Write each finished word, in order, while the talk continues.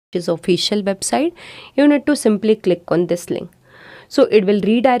is official website, you need to simply click on this link. So it will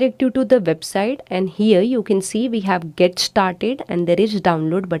redirect you to the website, and here you can see we have get started and there is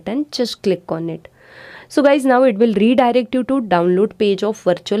download button. Just click on it. So guys, now it will redirect you to download page of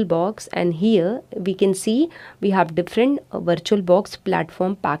Virtualbox, and here we can see we have different Virtualbox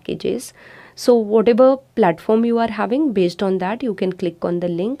platform packages. So whatever platform you are having, based on that you can click on the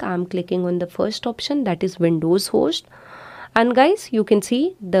link. I am clicking on the first option, that is Windows host. And guys, you can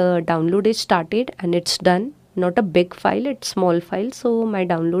see the download is started and it's done. Not a big file, it's small file, so my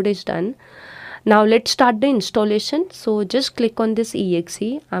download is done. Now let's start the installation. So just click on this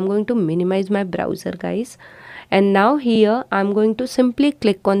exe. I'm going to minimize my browser, guys, and now here I'm going to simply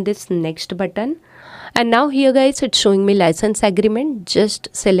click on this next button. And now here guys, it's showing me license agreement. Just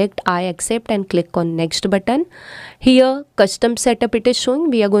select I accept and click on next button. Here custom setup it is showing.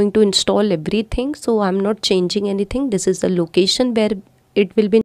 We are going to install everything, so I'm not changing anything. This is the location where it will be